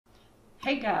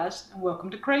Hey guys, and welcome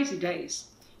to Crazy Days.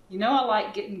 You know I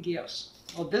like getting gifts.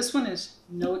 Well, this one is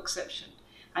no exception.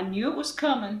 I knew it was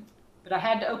coming, but I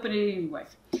had to open it anyway.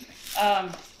 It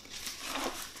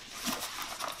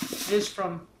is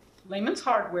from Lehman's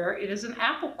Hardware. It is an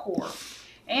apple core,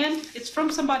 and it's from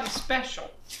somebody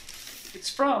special. It's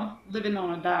from Living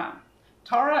on a Dime.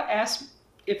 Tawra asked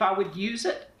if I would use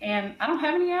it, and I don't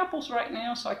have any apples right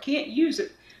now, so I can't use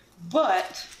it,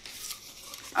 but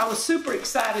I was super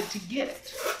excited to get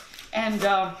it. And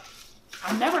I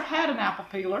never had an apple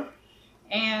peeler,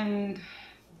 and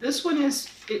this one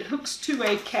it hooks to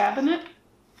a cabinet,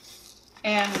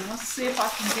 and let's see if I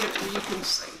can get it where you can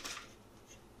see.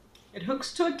 It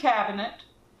hooks to a cabinet,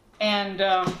 and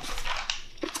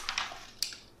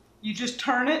you just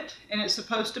turn it, and it's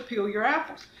supposed to peel your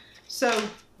apples. So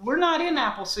we're not in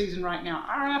apple season right now.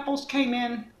 Our apples came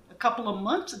in a couple of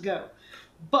months ago,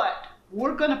 but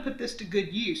we're going to put this to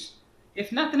good use.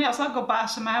 If nothing else, I'll go buy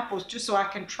some apples just so I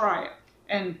can try it.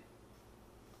 And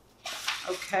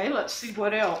okay, let's see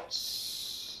what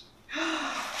else.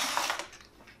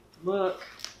 Look,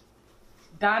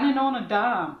 Dining on a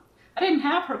Dime. I didn't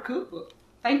have her cookbook.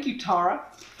 Thank you, Tawra.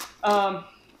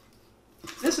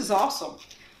 This is awesome.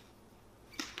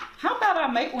 How about I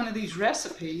make one of these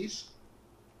recipes?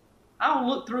 I'll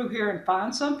look through here and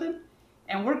find something,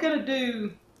 and we're going to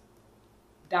do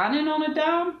Dining on a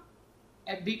Dime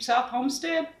at Deep South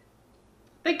Homestead. I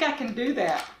think I can do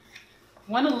that.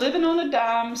 One of Living on a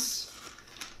Dime's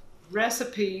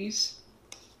recipes,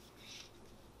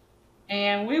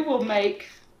 and we will make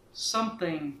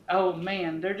something. Oh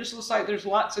man, there just looks like there's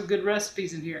lots of good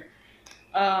recipes in here.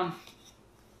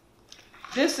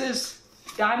 This is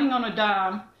Dining on a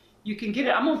Dime. You can get it.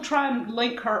 I'm going to try and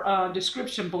link her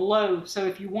description below, so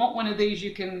if you want one of these,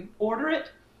 you can order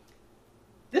it.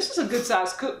 This is a good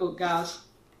size cookbook, guys.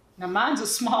 Now mine's a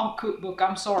small cookbook,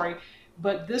 I'm sorry,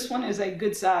 but this one is a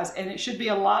good size, and it should be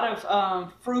a lot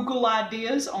of frugal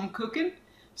ideas on cooking.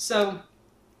 So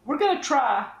we're going to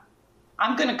try.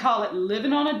 I'm going to call it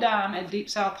Living on a Dime at Deep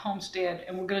South Homestead,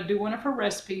 and we're going to do one of her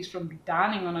recipes from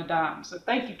Dining on a Dime. So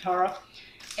thank you, Tawra.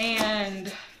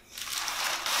 And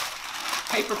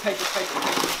paper.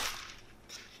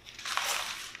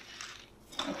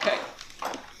 Okay.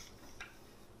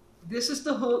 This is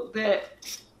the hook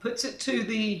that puts it to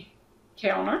the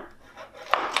counter.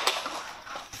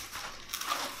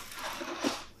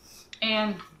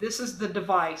 And this is the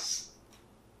device.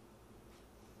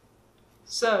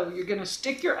 So you're going to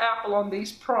stick your apple on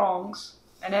these prongs,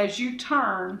 and as you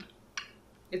turn,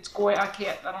 it's going, I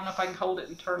don't know if I can hold it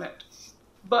and turn it.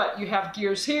 But you have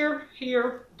gears here,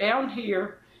 here, down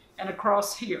here, and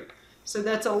across here. So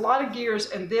that's a lot of gears,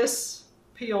 and this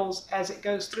peels as it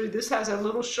goes through. This has a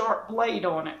little sharp blade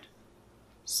on it.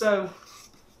 So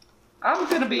I'm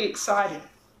going to be excited.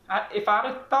 If I'd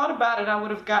have thought about it, I would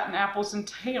have gotten apples in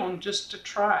town just to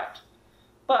try it.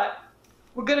 But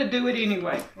we're going to do it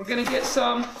anyway. We're going to get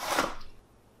some,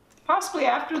 possibly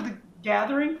after the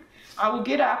gathering, I will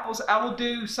get apples. I will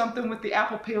do something with the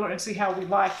apple peeler and see how we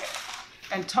like it.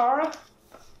 And Tawra,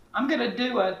 I'm going to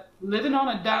do a Living on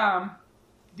a Dime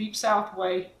Deep South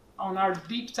way on our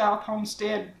Deep South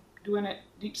Homestead, doing it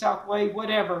Deep South way,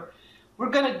 whatever. We're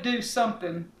going to do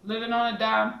something Living on a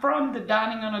Dime from the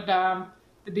Dining on a Dime,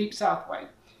 the Deep South way.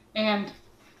 And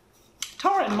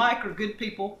Tawra and Mike are good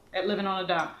people at Living on a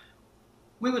Dime.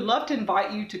 We would love to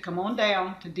invite you to come on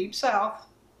down to Deep South,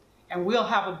 and we'll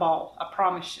have a ball, I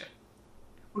promise you.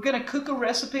 We're going to cook a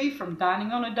recipe from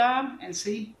Dining on a Dime and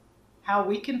see how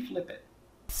we can flip it.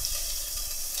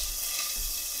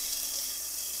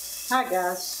 Hi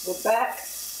guys, we're back.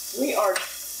 We are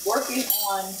working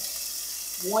on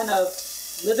one of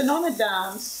Living on a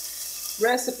Dime's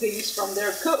recipes from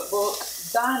their cookbook,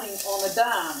 Dining on a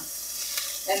Dime.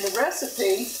 And the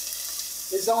recipe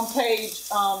is on page,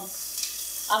 I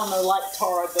don't know, like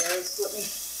Tawra does. Let me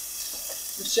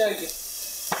show you.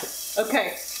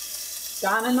 Okay,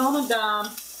 Dining on a Dime,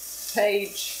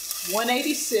 page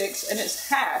 186, and it's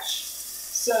hash.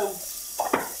 So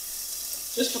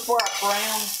just before I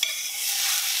brown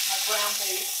my ground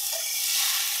beef.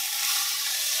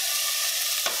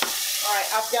 All right,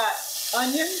 I've got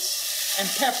onions and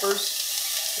peppers.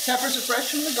 The peppers are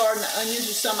fresh from the garden. The onions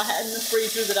are some I had in the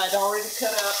freezer that I'd already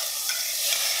cut up.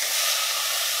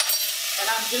 And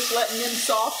I'm just letting them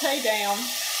saute down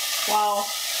while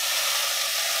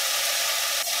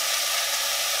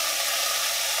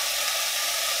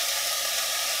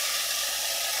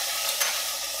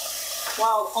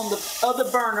on the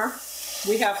other burner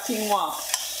we have quinoa.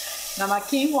 Now my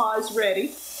quinoa is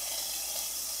ready.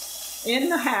 In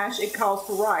the hash it calls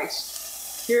for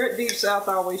rice. Here at Deep South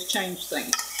I always change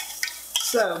things.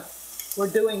 So We're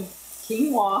doing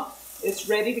quinoa. It's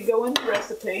ready to go in the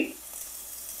recipe.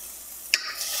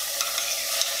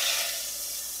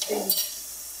 The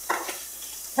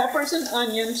peppers and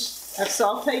onions have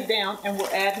sauteed down, and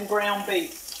we're adding ground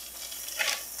beef.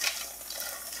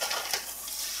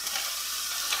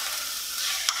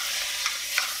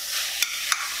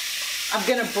 I'm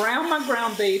going to brown my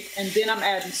ground beef, and then I'm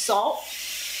adding salt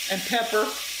and pepper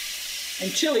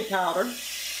and chili powder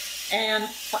and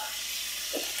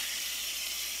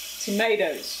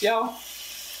tomatoes. Y'all,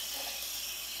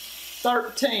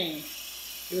 13.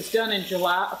 It was done in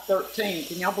July of 13.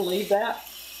 Can y'all believe that?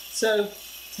 So,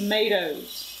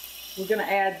 tomatoes. We're going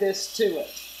to add this to it.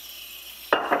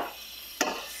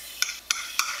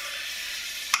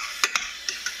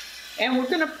 And we're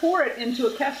going to pour it into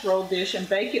a casserole dish and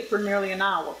bake it for nearly an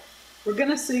hour. We're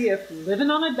going to see if living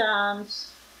on a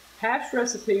dime's hash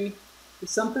recipe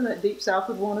is something that Deep South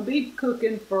would want to be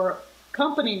cooking for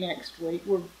company next week.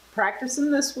 We're practicing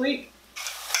this week.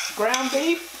 Ground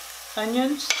beef,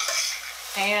 onions,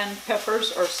 and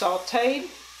peppers are sauteed.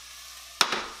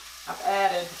 I've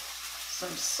added some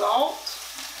salt,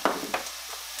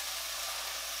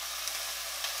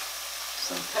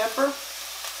 some pepper,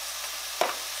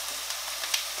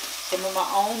 some of my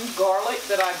own garlic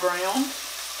that I ground.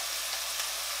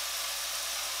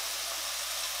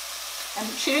 And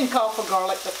she didn't call for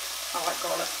garlic, but I like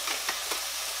garlic.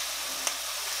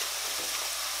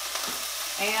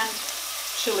 And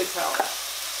chili powder.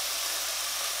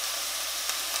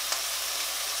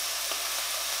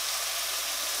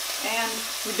 And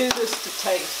we do this to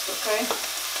taste, okay?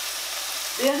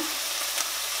 Then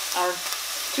our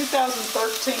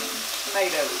 2013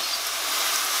 tomatoes.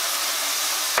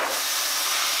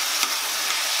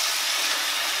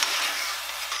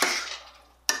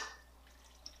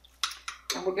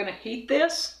 And we're going to heat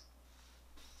this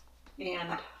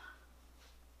and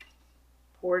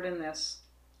pour it in this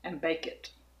and bake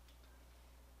it.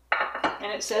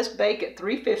 And it says bake at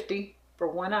 350 for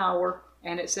 1 hour,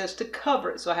 and it says to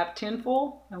cover it. So I have tin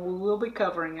foil, and we will be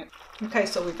covering it. Okay,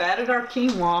 so we've added our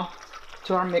quinoa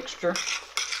to our mixture.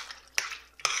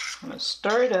 I'm going to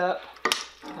stir it up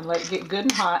and let it get good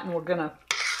and hot, and we're going to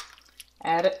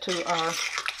add it to our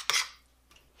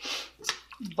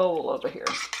bowl over here.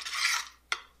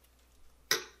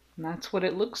 And that's what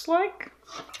it looks like.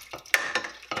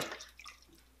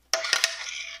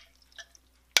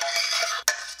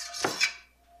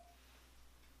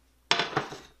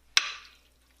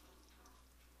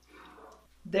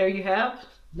 There you have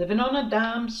living on a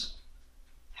dime's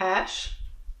hash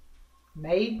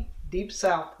made Deep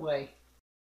South way.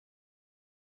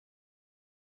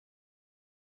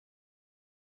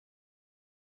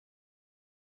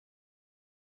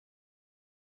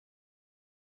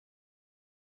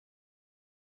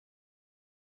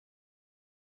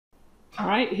 All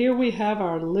right, here we have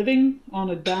our living on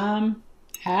a dime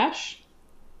hash,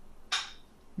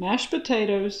 mashed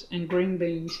potatoes, and green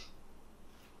beans.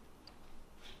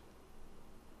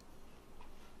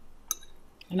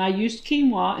 And I used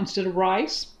quinoa instead of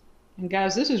rice. And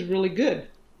guys, this is really good.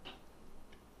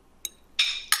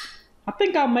 I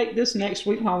think I'll make this next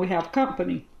week while we have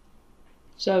company.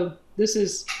 So this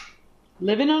is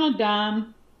living on a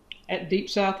dime at Deep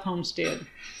South Homestead.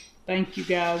 Thank you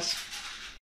guys.